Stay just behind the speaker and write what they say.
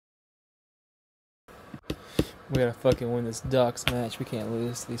We gotta fucking win this Ducks match. We can't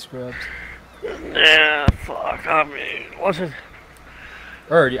lose to these scrubs. Yeah, fuck. I mean, what's it?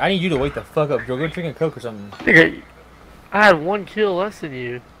 I need you to wake the fuck up, Joe. Go drink a Coke or something. Nigga, I had 1 kill less than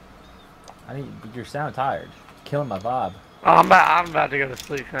you. You sound tired. Killing my vibe. Oh, I'm about to go to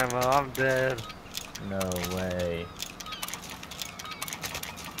sleep, Camo. I'm dead. No way.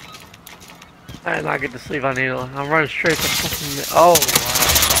 I did not get to sleep. I'm running straight to fucking. Oh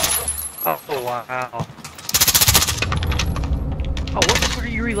wow. Oh wow. Oh, what the fuck are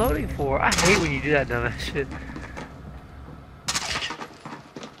you reloading for? I hate when you do that dumbass shit.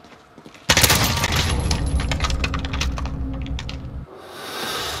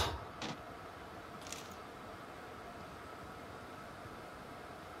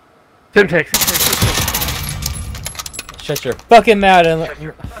 Simtex. Shut your fucking mouth and let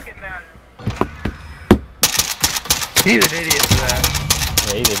your He's an idiot for that.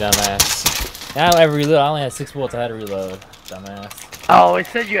 Yeah, he's a dumbass. I don't ever reload. I only had 6 bullets. I had to reload. Dumbass. Oh, it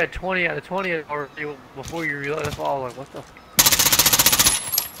said you had 20 out of 20 or before you reload. That's all. Like, what the?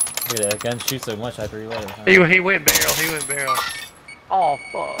 Look at that gun shoots so much I have to reload. Huh? He went barrel. He went barrel. Oh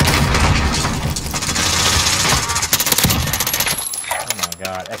fuck. Oh my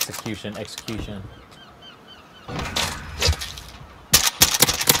god. Execution. Execution.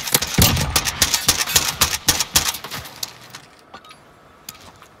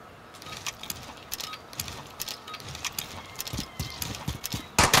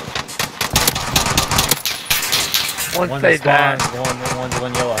 One stayed back.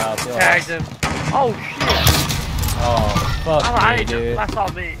 One yellow house. Tagged him. Oh shit. Oh, fuck me, dude. That's all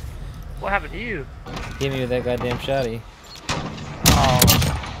me. What happened to you? Hit me with that goddamn shotty. Oh.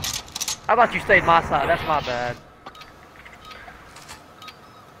 I thought you stayed my side. That's my bad.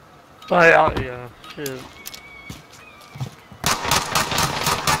 But, yeah, shit.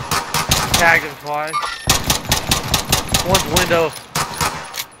 Tagged him twice. One's window.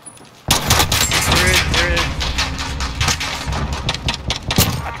 Bridge.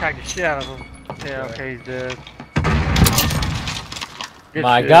 I tagged the shit out of him. Yeah, okay, he's dead. Good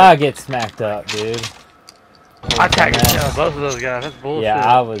My shit. guy gets smacked up, dude. I tagged the shit out of both of those guys. That's bullshit.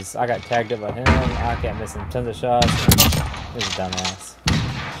 Yeah, I got tagged up by him. I kept missing tons of shots. This is a dumbass.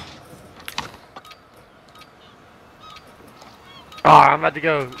 Alright, I'm about to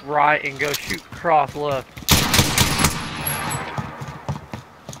go right and go shoot cross left.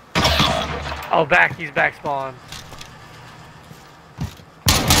 Oh, he's back spawn.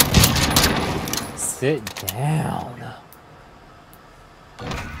 Sit down.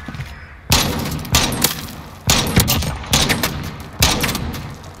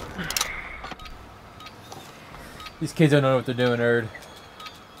 These kids don't know what they're doing, nerd.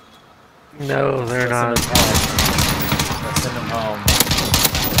 No, they're not. Let's send them home.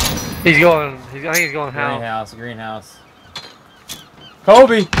 I think he's going house. Greenhouse.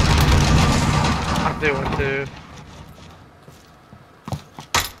 Kobe! I'm doing too.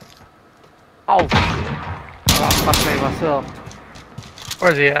 Oh shit. I made myself.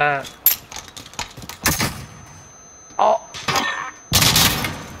 Where's he at? Oh.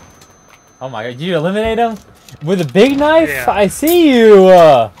 Oh my god, did you eliminate him? With a big knife? Yeah. I see you!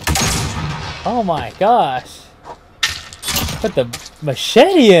 Oh my gosh. Put the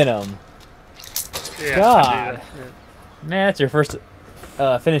machete in him! Yeah, God. Man, that's your first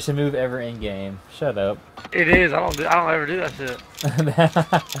finishing move ever in game. Shut up. It is. I don't ever do that shit.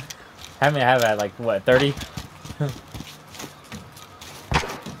 How many have I had? Like what, 30?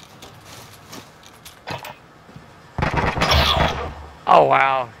 Oh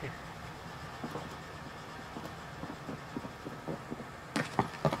wow.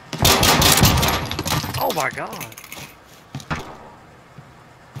 Oh my god.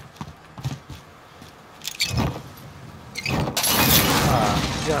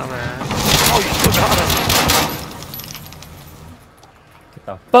 Dumbass. Oh, you still got him. Get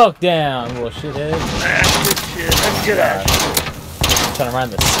the fuck down, little shithead. That's good shit. That's good action. Trying to run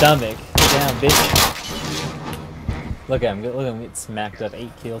the stomach. Get down, bitch. Look at him. Look at him get smacked up.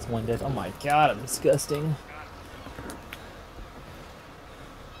 8 kills, 1 death. Oh my god, I'm disgusting.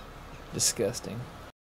 Disgusting.